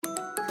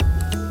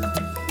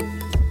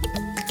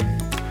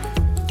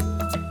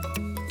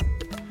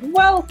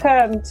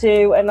Welcome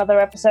to another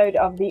episode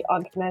of the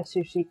Entrepreneur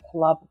Sushi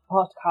Club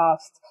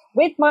podcast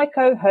with my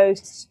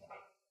co-hosts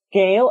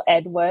Gail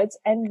Edwards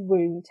and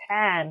Woon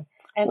Tan.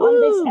 And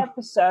on this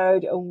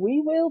episode,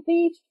 we will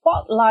be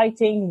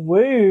spotlighting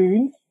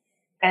Woon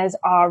as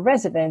our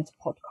resident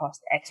podcast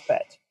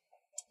expert.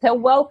 So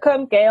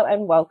welcome, Gail,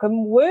 and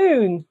welcome,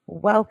 Woon.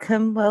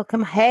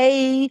 Welcome.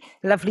 Hey,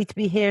 lovely to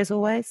be here as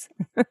always.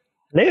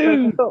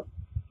 Hello.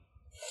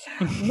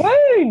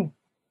 Woon.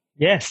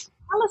 Yes.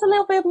 Tell us a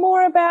little bit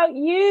more about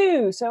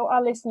you so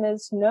our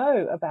listeners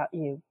know about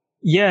you.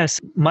 Yes,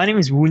 my name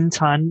is Woon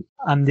Tan.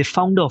 I'm the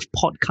founder of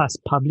Podcast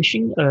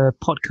Publishing, a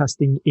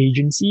podcasting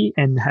agency,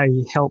 and I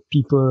help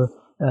people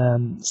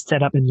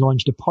set up and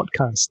launch the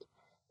podcast.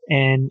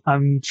 And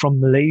I'm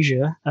from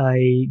Malaysia.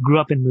 I grew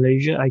up in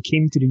Malaysia. I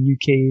came to the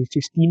UK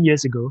 15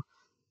 years ago.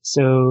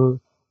 So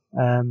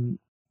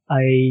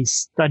I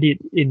studied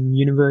in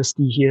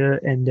university here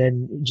and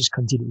then just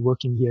continued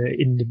working here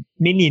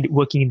mainly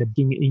working in the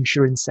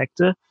insurance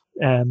sector.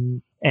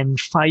 And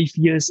 5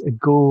 years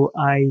ago,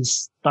 I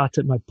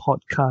started my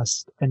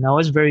podcast and I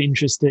was very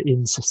interested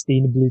in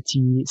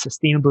sustainability,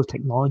 sustainable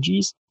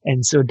technologies.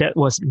 And so that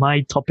was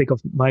my topic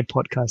of my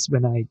podcast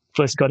when I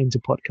first got into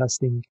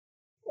podcasting.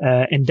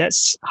 And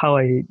that's how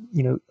I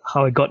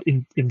got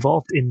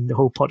involved in the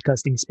whole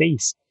podcasting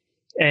space.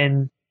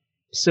 And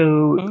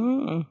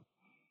so,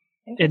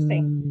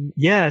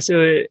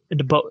 so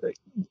about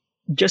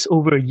just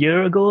over a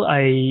year ago,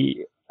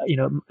 a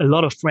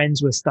lot of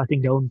friends were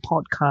starting their own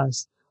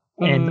podcasts,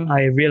 and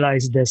I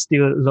realized there's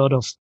still a lot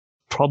of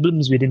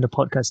problems within the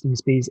podcasting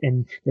space,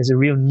 and there's a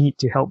real need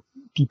to help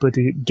people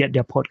to get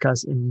their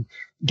podcast and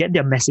get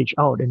their message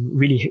out, and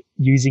really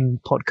using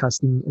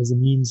podcasting as a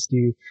means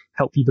to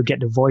help people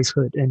get their voice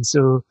heard. And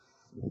so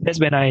that's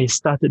when I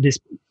started this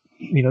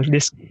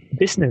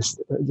business,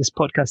 this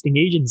podcasting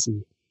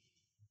agency.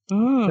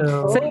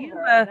 So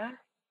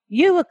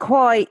you were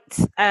quite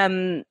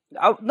I'd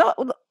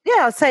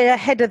say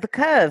ahead of the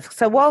curve.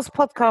 So whilst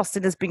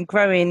podcasting has been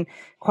growing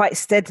quite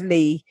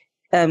steadily,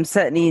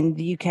 certainly in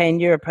the UK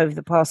and Europe over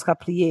the past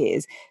couple of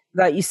years,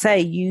 like you say,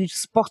 you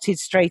spotted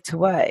straight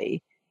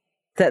away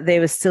that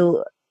there was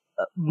still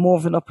more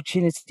of an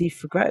opportunity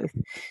for growth.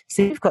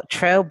 So you've got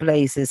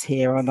trailblazers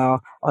here on our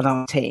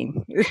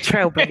team.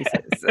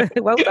 Trailblazers.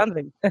 Well done,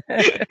 Lynn.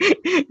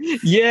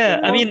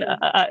 Yeah, I mean,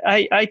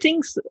 I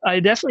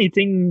definitely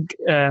think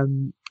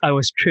I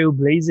was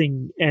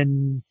trailblazing,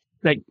 and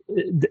like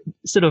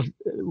sort of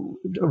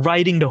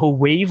riding the whole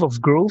wave of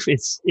growth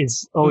is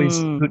always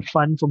good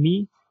fun for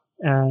me.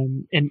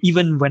 And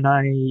even when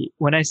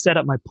I set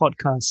up my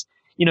podcast,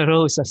 the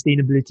whole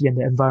sustainability and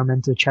the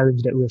environmental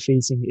challenge that we're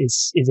facing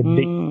is a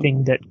big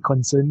thing that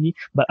concerned me.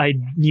 But I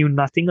knew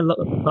nothing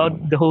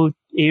about the whole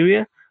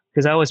area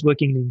because I was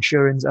working in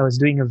insurance. I was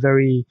doing a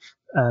very,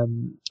 I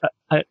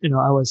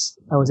was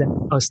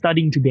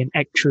studying to be an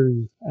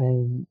actuary.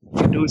 And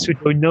for those who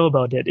don't know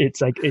about it,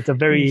 it's a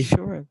very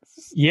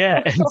insurance.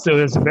 Yeah, and so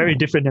it's a very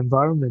different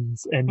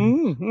environment, and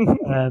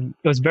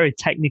it was very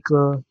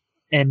technical.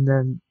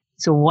 And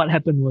so what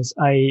happened was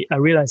I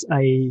realized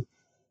I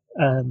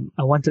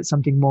wanted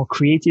something more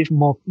creative,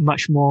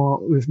 much more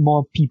with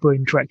more people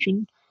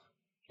interaction,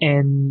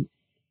 and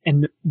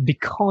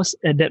because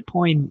at that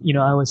point,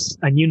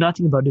 I knew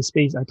nothing about the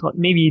space. I thought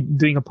maybe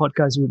doing a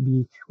podcast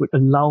would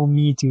allow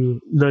me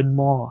to learn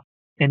more,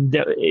 and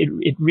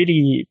it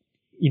really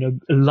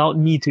allowed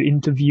me to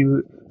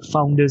interview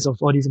founders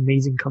of all these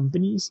amazing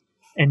companies,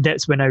 and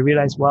that's when I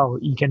realized, wow,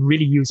 you can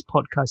really use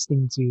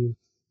podcasting to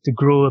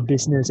grow a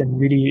business and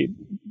really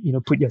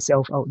put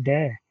yourself out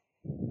there.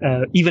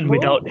 Even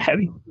without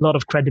having a lot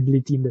of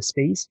credibility in the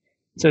space.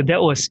 So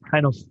that was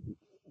kind of,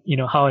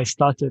 how I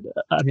started.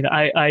 I mean,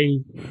 I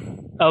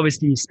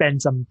obviously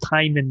spent some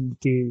time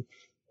to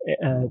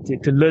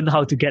learn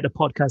how to get a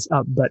podcast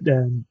up, but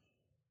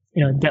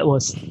that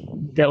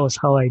was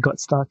how I got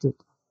started.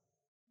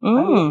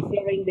 I'm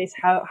hearing this.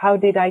 How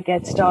did I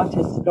get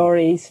started?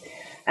 Stories.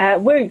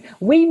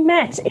 We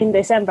met in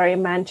December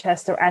in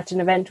Manchester at an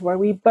event where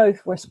we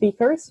both were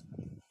speakers.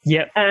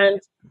 Yeah.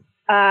 And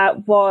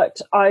what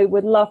I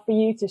would love for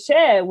you to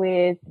share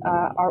with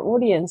our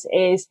audience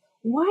is,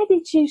 why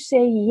did you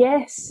say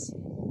yes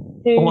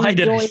to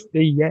join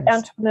the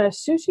Entrepreneur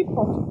Sushi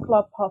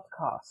Club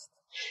podcast?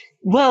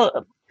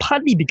 Well,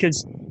 partly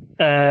because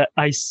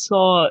I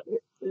saw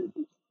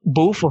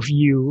both of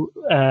you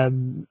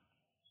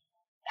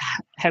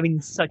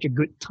having such a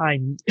good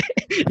time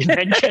in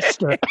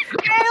Manchester.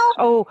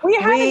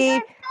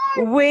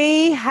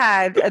 We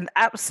had an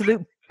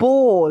absolute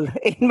ball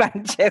in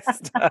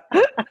Manchester.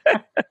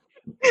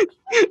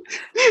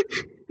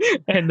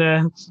 and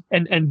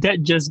that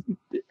just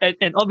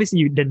and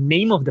obviously the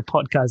name of the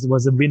podcast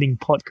was a winning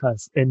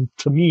podcast, and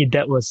for me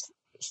that was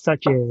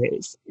such a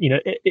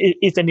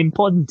it's an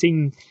important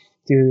thing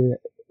to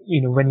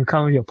when you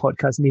come with your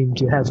podcast name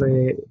to have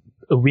a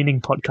winning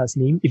podcast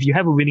name. If you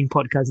have a winning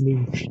podcast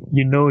name,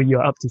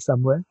 you're up to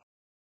somewhere.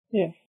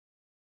 Yeah.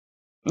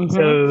 Mm-hmm.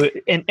 So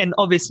and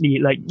obviously,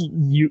 like,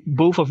 you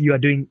both of you are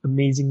doing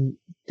amazing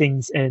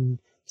things, and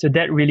So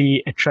that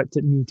really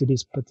attracted me to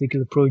this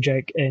particular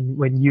project. And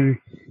when you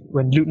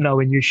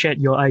shared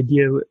your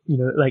idea,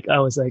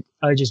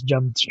 I just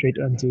jumped straight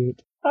onto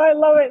it. I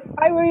love it.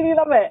 I really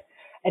love it.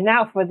 And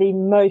now for the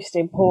most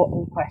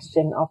important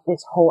question of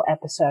this whole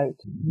episode.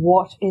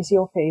 What is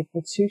your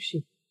favorite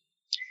sushi?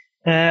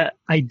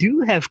 I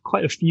do have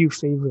quite a few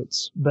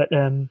favorites, but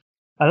I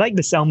like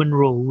the salmon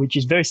roll, which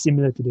is very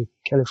similar to the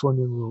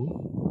Californian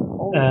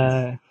roll.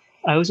 I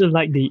also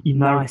like the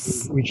inari,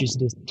 which is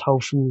the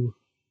tofu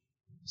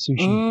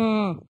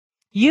sushi.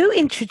 You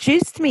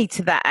introduced me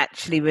to that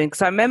actually,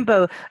 because I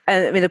remember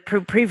in a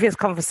previous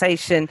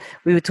conversation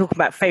we were talking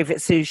about favorite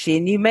sushi,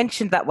 and you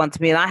mentioned that one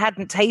to me, and I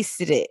hadn't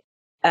tasted it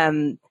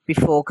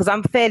before because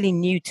I'm fairly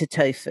new to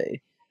tofu.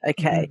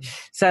 Okay,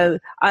 so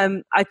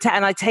I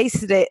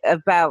tasted it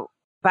about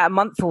a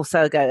month or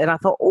so ago, and I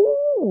thought,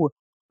 oh,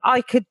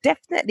 I could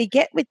definitely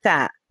get with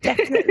that.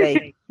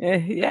 Definitely,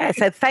 yeah.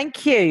 So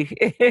thank you.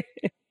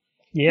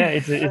 Yeah,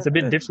 it's a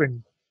bit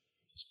different.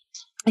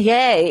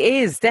 Yeah, it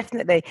is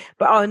definitely.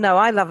 But oh no,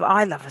 I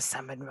love a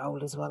salmon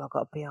roll as well. I've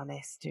got to be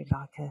honest. Do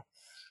like a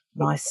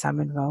nice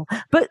salmon roll.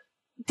 But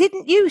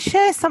didn't you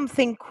share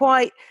something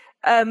quite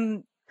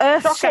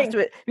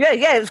earth-shattering?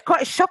 Yeah, it was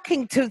quite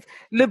shocking to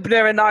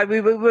Lubna and I.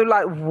 We were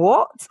like,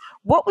 what?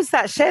 What was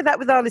that? Share that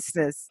with our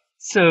listeners.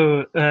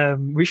 So,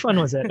 which one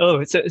was that?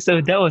 Oh,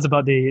 so that was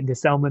about the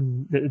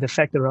salmon, the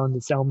fact around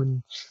the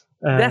salmon.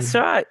 That's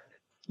right.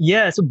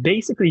 Yeah. So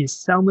basically,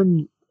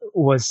 salmon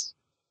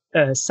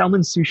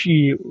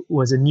sushi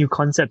was a new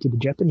concept to the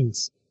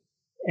Japanese,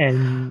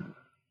 and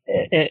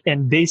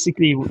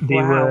basically they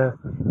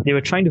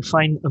were trying to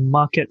find a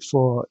market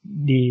for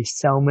the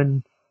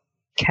salmon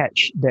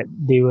catch that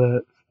they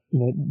were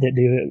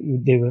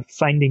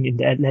finding in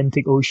the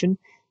Atlantic Ocean,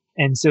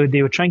 and so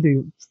they were trying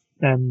to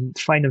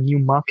find a new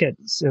market.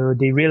 So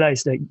they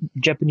realized that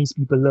Japanese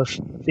people love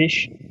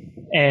fish,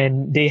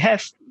 and they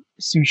have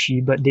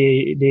sushi, but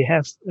they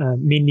have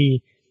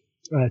mainly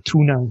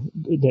tuna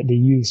that they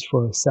use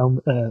for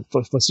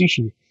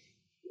sushi,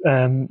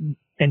 and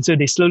so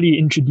they slowly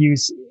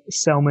introduced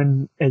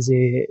salmon as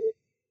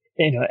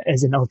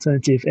an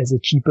alternative, as a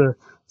cheaper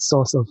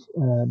source of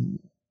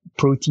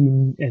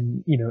protein,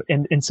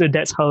 and so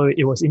that's how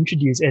it was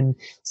introduced, and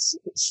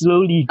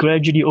slowly,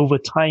 gradually over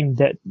time,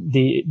 that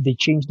they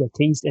changed their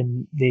taste,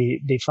 and they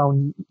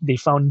found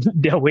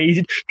their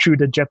way through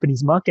the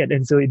Japanese market,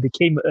 and so it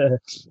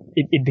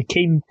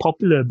became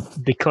popular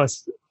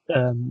because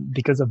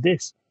of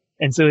this.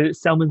 And so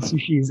salmon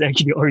sushi is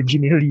actually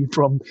originally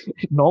from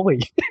Norway.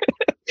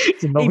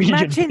 It's a Norwegian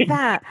Imagine thing.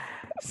 that.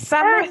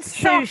 Salmon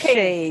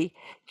sushi.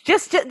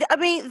 I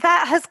mean,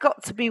 that has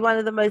got to be one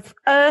of the most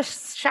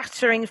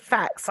earth-shattering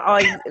facts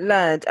I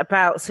learned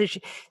about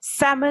sushi.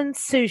 Salmon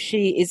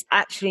sushi is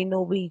actually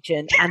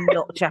Norwegian and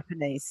not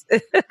Japanese.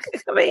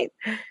 I mean,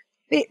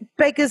 it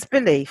beggars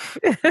belief,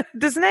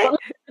 doesn't it?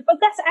 But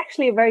that's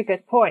actually a very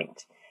good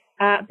point.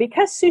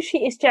 Because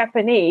sushi is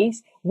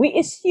Japanese, we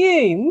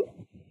assume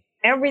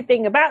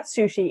everything about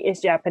sushi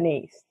is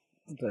Japanese.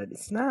 But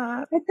it's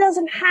not. It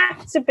doesn't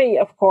have to be,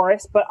 of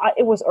course, but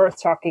it was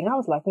earth-shocking. I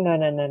was like, no,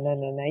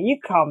 you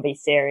can't be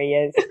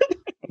serious.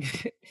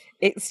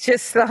 It's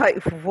just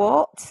like,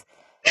 what?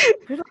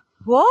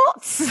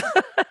 What?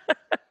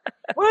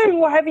 Woon,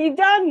 what have you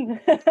done?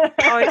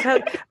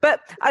 But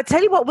I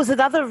tell you what was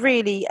another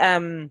really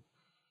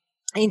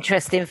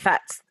interesting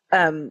fact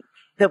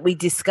that we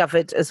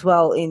discovered as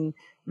well in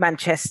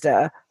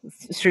Manchester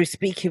through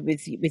speaking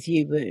with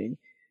you, Woon,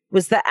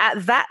 was that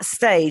at that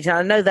stage, and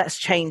I know that's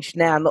changed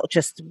now, not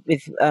just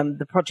with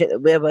the project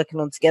that we're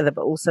working on together,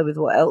 but also with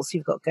what else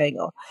you've got going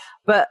on.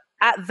 But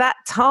at that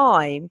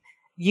time,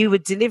 you were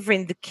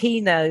delivering the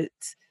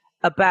keynote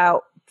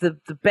about the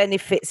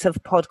benefits of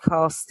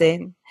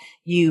podcasting.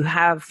 You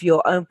have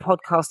your own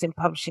podcasting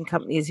publishing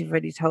company, as you've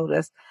already told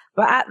us.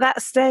 But at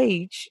that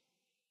stage,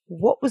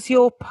 what was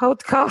your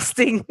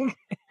podcasting?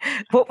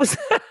 What was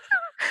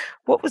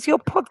your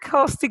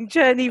podcasting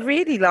journey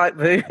really like,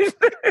 Woon?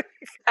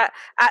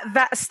 at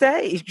that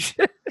stage?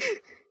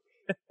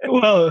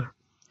 Well,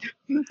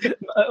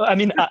 I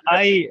mean,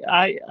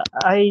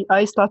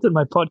 I started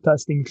my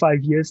podcasting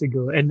 5 years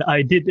ago, and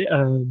I did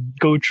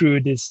go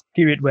through this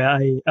period where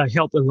I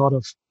helped a lot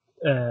of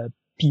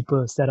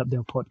people set up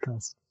their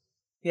podcasts.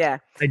 Yeah,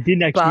 I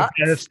didn't actually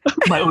have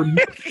my own.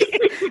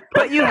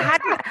 But you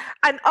hadn't,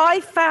 and I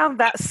found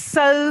that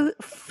so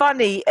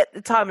funny at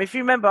the time. If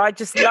you remember, I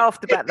just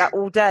laughed about that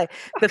all day.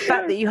 The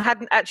fact that you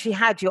hadn't actually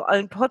had your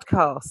own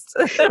podcast.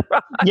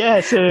 Right? Yeah,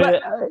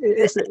 so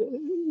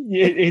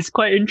it's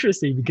quite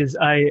interesting because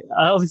I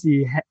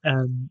obviously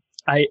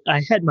I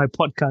had my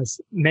podcast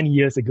many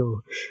years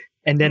ago,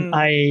 and then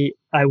I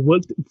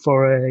worked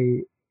for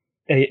a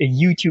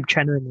YouTube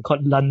channel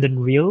called London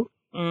Real.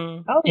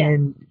 Oh, yeah.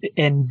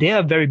 And they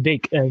are very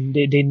big, and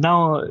they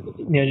now,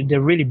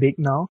 they're really big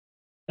now.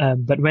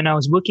 But when I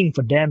was working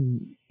for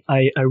them,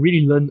 I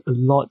really learned a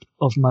lot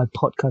of my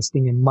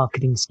podcasting and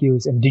marketing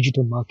skills and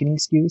digital marketing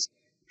skills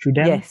through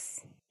them.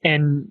 Yes.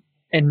 And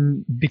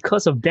And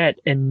because of that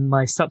and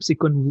my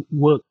subsequent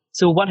work,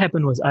 so what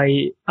happened was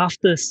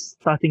after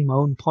starting my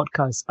own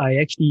podcast, I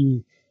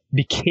actually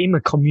became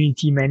a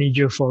community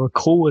manager for a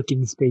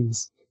co-working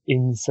space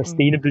in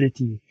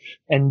sustainability.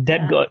 And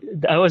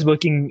I was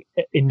working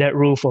in that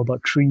role for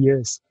about 3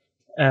 years.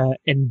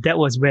 And that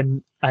was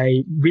when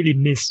I really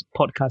missed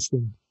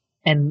podcasting.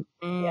 And,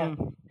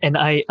 and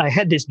I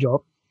had this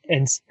job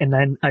and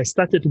then I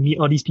started to meet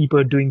all these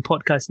people doing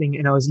podcasting,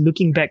 and I was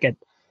looking back at,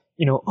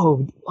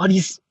 all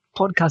these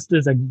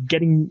podcasters are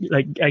getting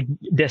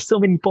there's so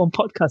many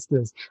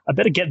podcasters. I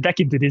better get back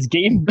into this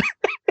game.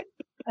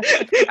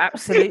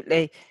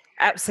 Absolutely.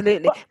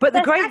 But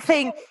the great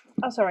thing,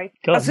 sorry.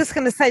 I was just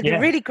going to say, the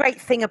really great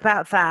thing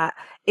about that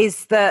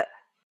is that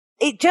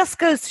it just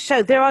goes to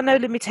show there are no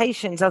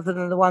limitations other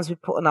than the ones we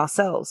put on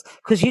ourselves,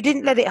 because you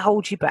didn't let it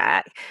hold you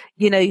back.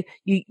 You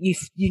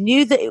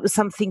knew that it was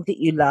something that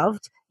you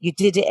loved. You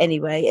did it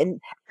anyway,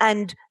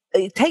 and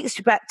it takes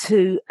you back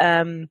to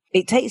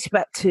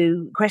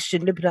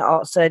question Lubna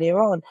asked earlier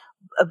on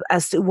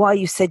as to why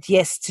you said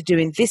yes to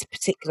doing this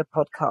particular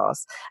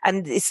podcast.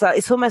 And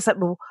it's almost like,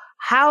 well,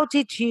 how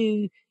did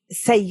you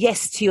say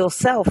yes to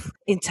yourself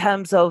in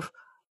terms of,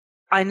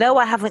 I know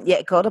I haven't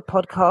yet got a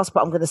podcast,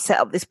 but I'm going to set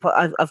up this.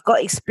 I've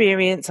got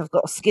experience. I've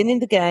got skin in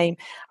the game.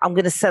 I'm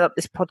going to set up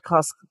this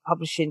podcast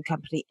publishing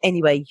company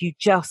anyway. You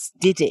just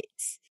did it,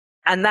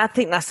 and I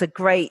think that's a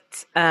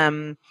great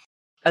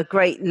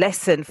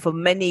lesson for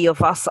many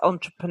of us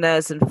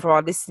entrepreneurs and for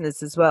our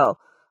listeners as well.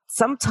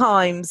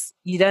 Sometimes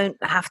you don't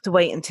have to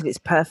wait until it's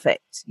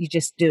perfect. You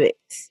just do it.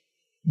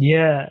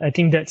 Yeah, I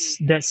think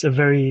that's a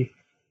very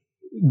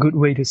good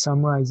way to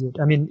summarize it.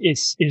 I mean,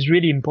 it's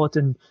really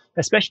important,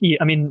 especially,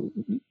 I mean,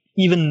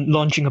 even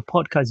launching a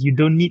podcast, you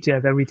don't need to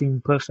have everything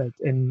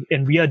perfect. And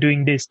we are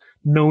doing this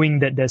knowing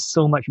that there's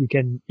so much we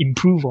can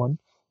improve on,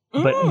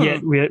 but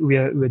yet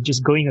we're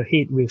just going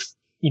ahead with,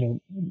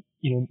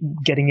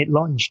 getting it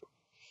launched.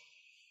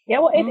 Yeah,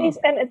 well, it is,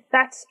 and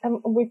that's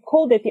we've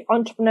called it the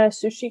Entrepreneur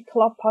Sushi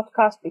Club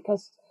podcast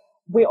because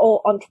we're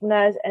all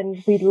entrepreneurs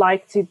and we'd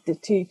like to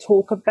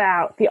talk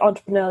about the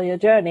entrepreneurial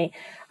journey.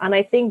 And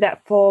I think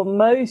that for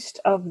most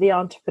of the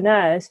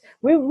entrepreneurs,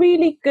 we're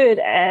really good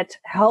at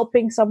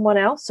helping someone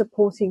else,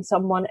 supporting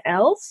someone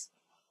else.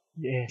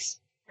 Yes.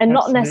 And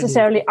not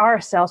necessarily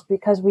ourselves,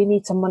 because we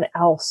need someone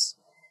else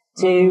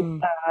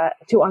to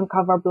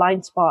uncover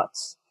blind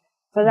spots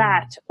for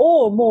that,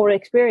 or more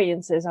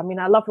experiences. I mean,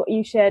 I love what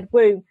you shared,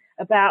 Woon,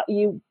 about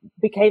you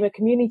became a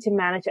community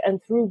manager,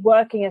 and through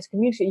working as a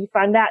community, you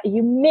found out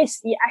you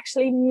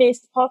actually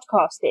missed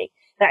podcasting.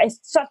 That is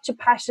such a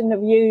passion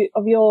of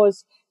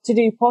yours to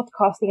do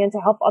podcasting and to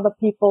help other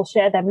people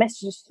share their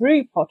messages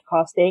through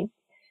podcasting.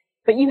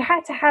 But you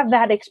had to have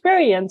that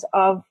experience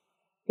of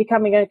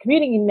becoming a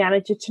community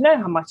manager to know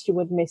how much you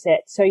would miss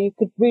it. So you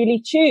could really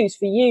choose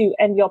for you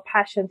and your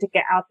passion to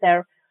get out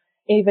there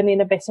even in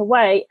a better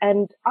way.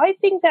 And I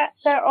think that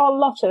there are a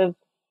lot of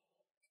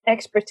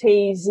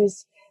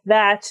expertises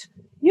that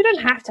you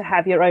don't have to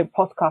have your own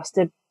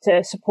podcast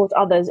to support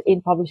others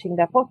in publishing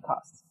their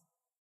podcasts.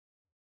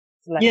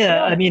 So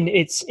I mean,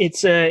 it's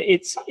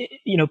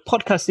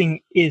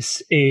podcasting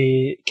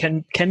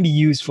can be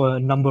used for a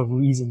number of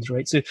reasons,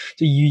 right? So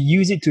you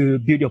use it to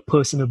build your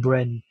personal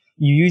brand.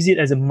 You use it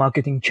as a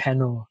marketing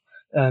channel.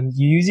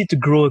 You use it to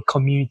grow a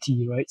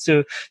community, right?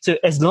 So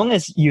as long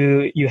as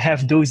you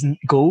have those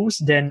goals,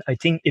 then I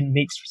think it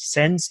makes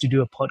sense to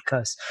do a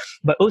podcast.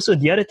 But also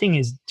the other thing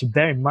is to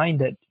bear in mind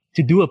that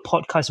to do a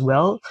podcast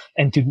well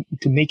and to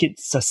make it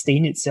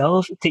sustain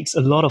itself, it takes a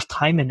lot of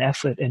time and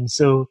effort. And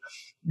so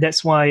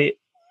that's why,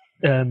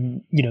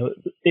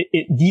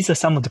 these are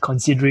some of the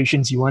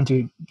considerations you want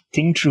to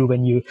think through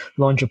when you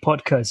launch a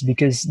podcast,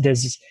 because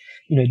there's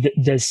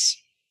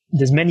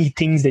many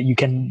things that you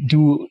can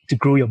do to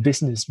grow your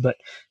business, but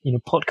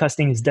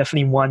podcasting is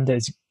definitely one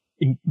that's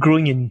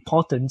growing in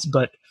importance.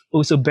 But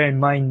also bear in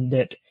mind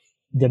that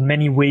there are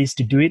many ways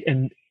to do it,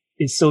 and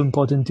it's so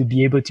important to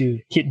be able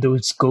to hit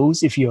those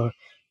goals if you're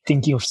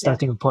thinking of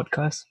starting a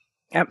podcast.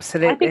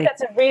 Absolutely, I think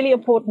that's a really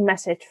important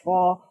message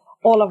for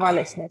all of our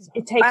listeners.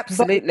 It takes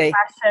both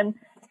passion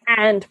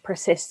and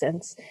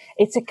persistence.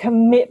 It's a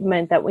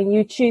commitment that when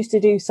you choose to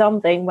do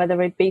something,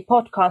 whether it be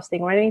podcasting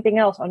or anything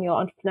else on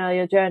your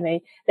entrepreneurial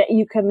journey, that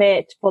you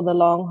commit for the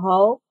long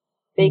haul,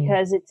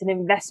 because it's an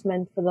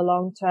investment for the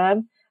long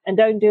term. And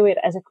don't do it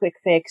as a quick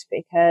fix,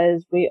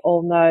 because we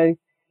all know,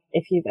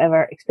 if you've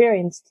ever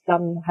experienced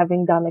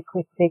having done a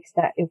quick fix,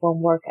 that it won't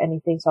work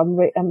anything. So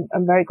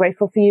I'm very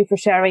grateful for you for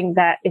sharing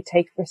that it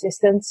takes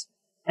persistence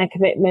and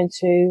commitment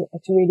to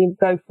really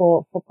go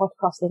for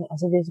podcasting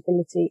as a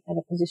visibility and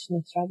a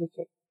positioning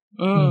strategy.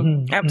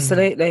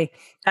 Absolutely.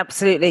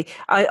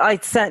 I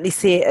certainly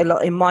see it a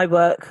lot in my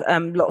work.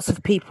 Lots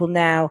of people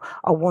now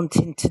are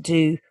wanting to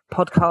do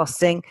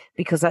podcasting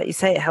because, like you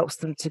say, it helps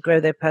them to grow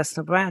their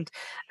personal brand.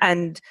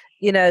 And,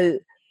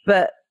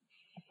 but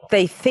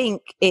they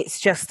think it's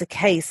just a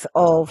case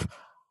of,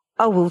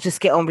 we'll just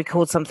get on,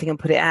 record something and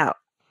put it out.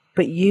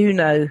 But Woon,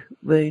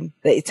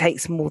 that it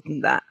takes more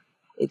than that.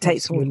 It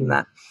takes more than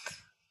that.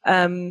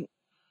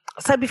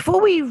 So before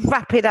we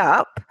wrap it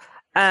up,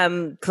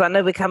 because I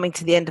know we're coming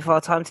to the end of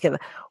our time together,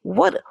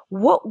 what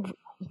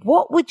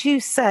would you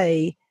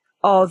say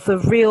are the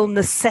real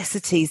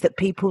necessities that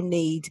people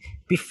need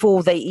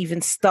before they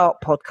even start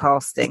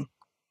podcasting?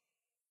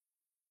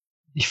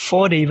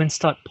 Before they even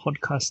start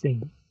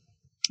podcasting,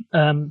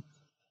 I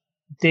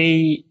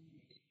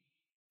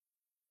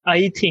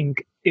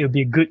think it would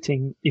be a good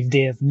thing if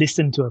they have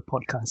listened to a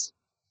podcast.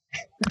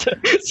 So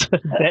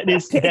that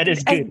is good.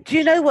 And do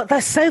you know what?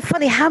 That's so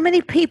funny. How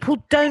many people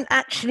don't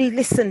actually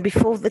listen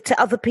to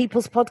other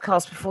people's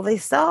podcasts before they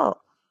start?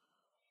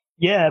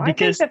 Yeah, I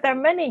because think that there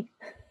are many.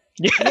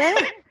 Yeah,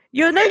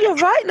 you're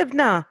right,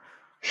 Lubna.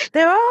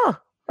 There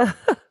are.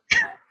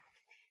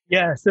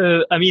 Yeah,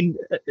 so I mean,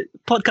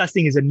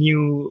 podcasting is a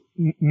new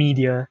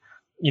media.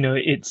 You know,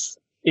 it's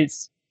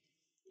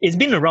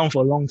been around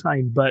for a long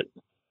time, but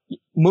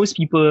most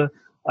people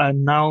are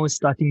now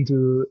starting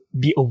to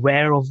be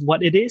aware of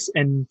what it is.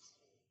 And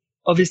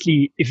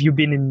obviously, if you've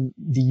been in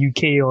the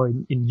UK or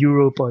in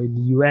Europe or in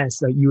the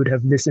US, like you would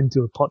have listened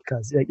to a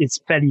podcast. Like it's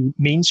fairly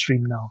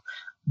mainstream now.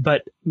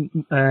 But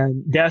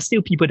there are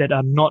still people that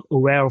are not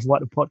aware of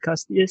what a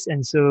podcast is.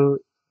 And so,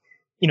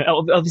 you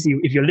know, obviously,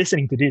 if you're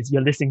listening to this,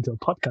 you're listening to a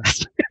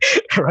podcast,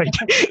 right?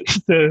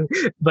 So,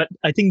 but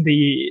I think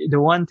the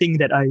one thing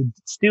that I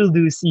still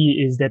do see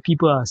is that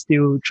people are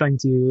still trying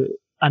to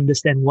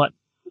understand what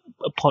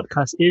a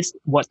podcast is,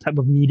 what type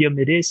of medium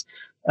it is.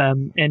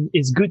 And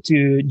it's good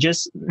to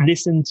just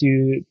listen to,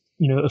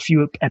 you know, a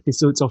few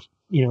episodes of,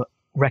 you know,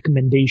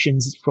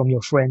 recommendations from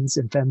your friends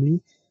and family.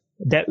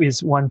 That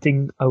is one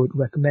thing I would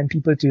recommend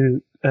people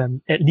to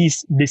at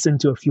least listen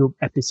to a few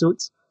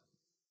episodes.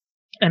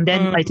 And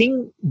then I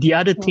think the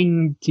other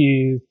thing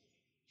to,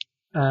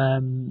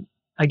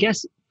 I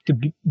guess,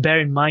 to bear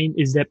in mind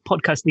is that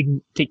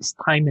podcasting takes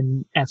time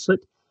and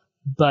effort,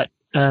 but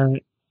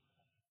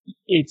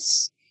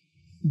it's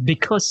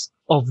because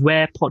of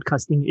where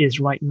podcasting is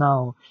right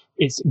now,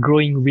 it's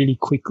growing really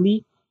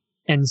quickly.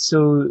 And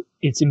so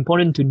it's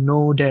important to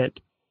know that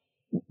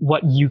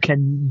what you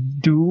can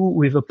do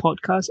with a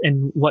podcast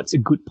and what's a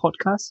good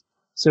podcast.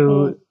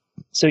 So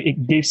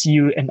it gives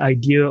you an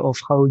idea of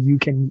how you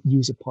can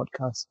use a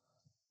podcast.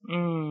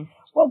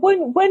 Well,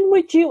 when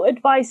would you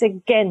advise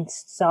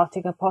against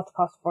starting a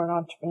podcast for an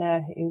entrepreneur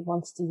who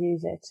wants to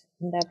use it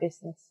in their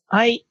business?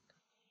 I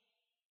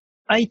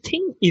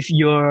think if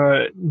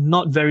you're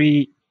not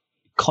very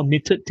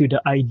committed to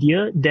the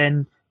idea,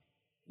 then,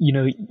 you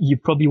know, you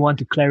probably want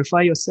to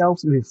clarify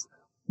yourself with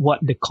what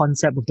the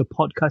concept of the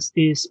podcast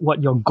is,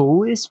 what your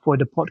goal is for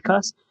the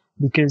podcast,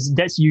 because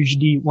that's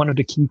usually one of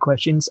the key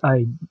questions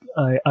I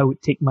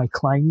would take my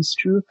clients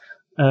through,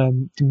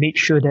 to make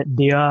sure that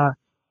they are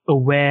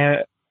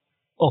aware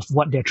of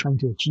what they're trying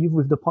to achieve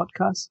with the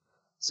podcast.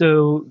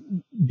 So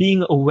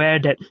being aware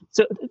that,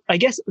 so I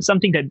guess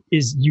something that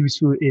is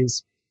useful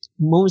is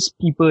most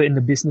people in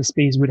the business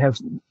space would have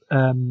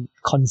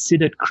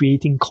considered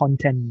creating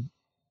content,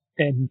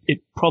 and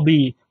it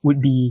probably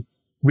would be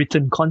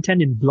written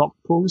content in blog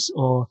posts,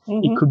 or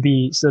it could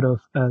be sort of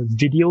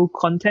video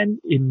content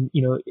in,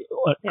 you know,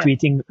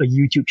 creating a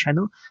YouTube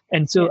channel.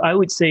 And so I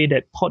would say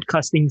that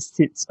podcasting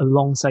sits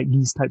alongside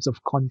these types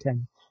of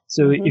content.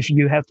 So if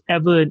you have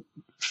ever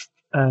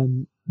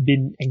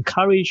been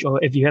encouraged,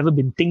 or if you ever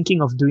been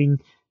thinking of doing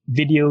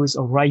videos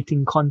or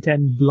writing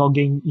content,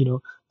 blogging, you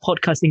know,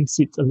 podcasting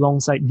sits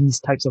alongside these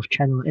types of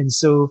channel. And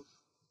so,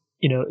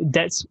 you know,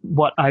 that's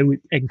what I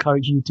would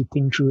encourage you to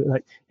think through.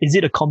 Like, is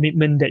it a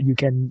commitment that you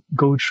can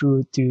go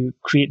through to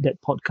create that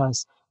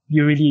podcast?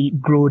 You really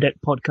grow that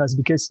podcast,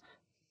 because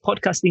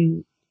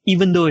podcasting,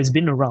 even though it's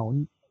been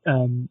around,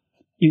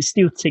 it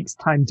still takes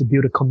time to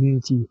build a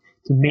community,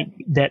 to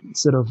make that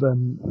sort of,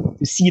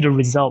 to see the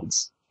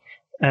results.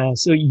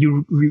 So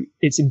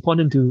it's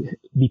important to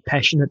be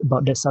passionate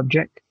about that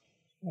subject.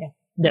 Yeah.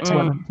 That's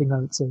one thing I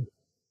would say.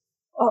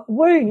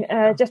 Woon,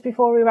 just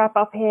before we wrap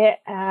up here,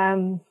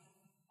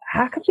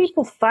 how can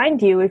people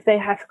find you if they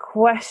have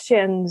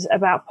questions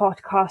about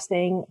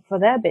podcasting for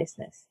their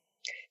business?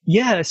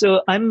 Yeah,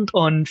 so I'm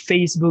on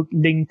Facebook,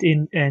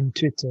 LinkedIn, and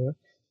Twitter.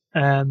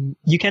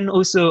 You can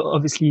also,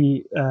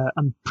 obviously,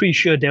 I'm pretty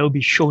sure there will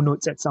be show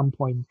notes at some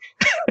point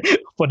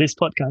for this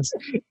podcast.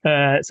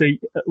 So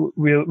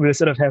we'll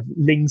sort of have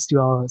links to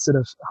our sort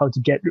of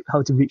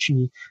how to reach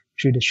me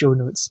through the show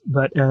notes.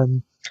 But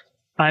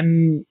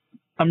I'm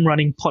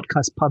running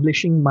podcast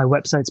publishing. My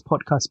website's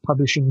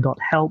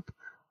podcastpublishing.help.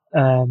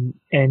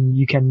 And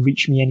you can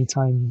reach me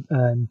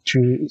anytime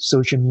through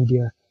social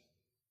media.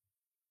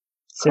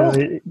 So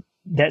cool.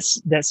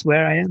 That's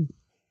where I am.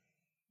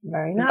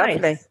 Very nice.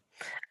 Lovely.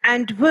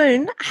 And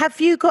Woon,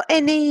 have you got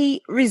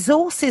any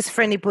resources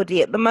for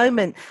anybody at the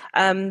moment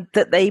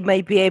that they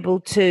may be able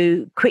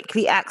to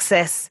quickly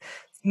access?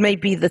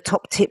 Maybe the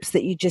top tips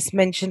that you just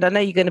mentioned. I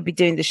know you're going to be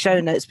doing the show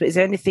notes, but is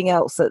there anything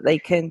else that they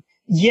can?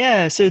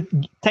 Yeah. So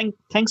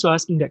thanks for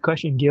asking that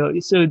question, Gil.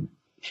 So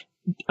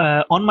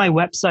on my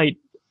website,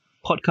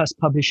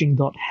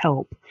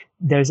 podcastpublishing.help,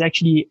 there's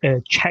actually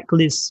a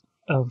checklist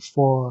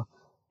for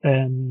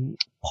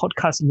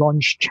podcast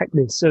launch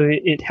checklist. So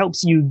it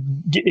helps you,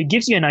 it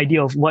gives you an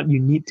idea of what you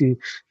need to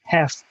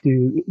have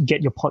to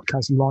get your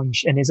podcast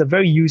launched. And it's a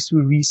very useful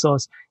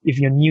resource if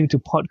you're new to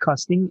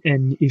podcasting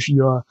and if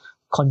you're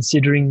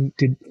considering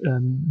to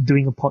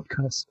doing a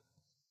podcast.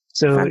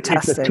 So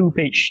Fantastic. It's a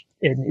 2-page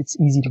and it's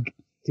easy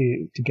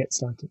to get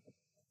started.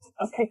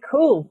 Okay,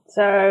 cool.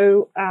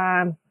 So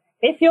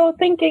if you're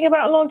thinking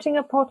about launching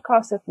a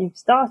podcast, if you've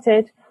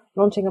started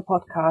launching a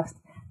podcast,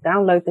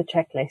 download the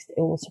checklist.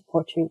 It will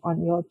support you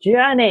on your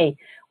journey.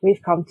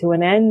 We've come to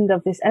an end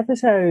of this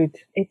episode.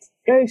 It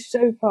goes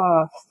so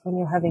fast when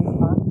you're having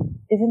fun,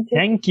 isn't it?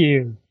 Thank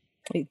you.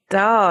 It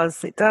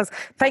does. It does.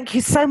 Thank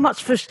you so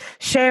much for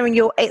sharing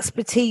your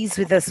expertise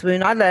with us,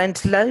 Woon. I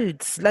learned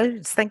loads.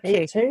 Thank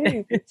you.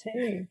 Me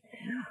too.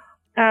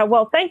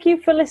 Well, thank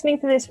you for listening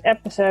to this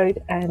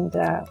episode, and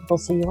we'll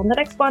see you on the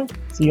next one.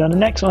 See you on the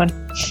next one.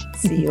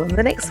 See you on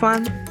the next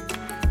one.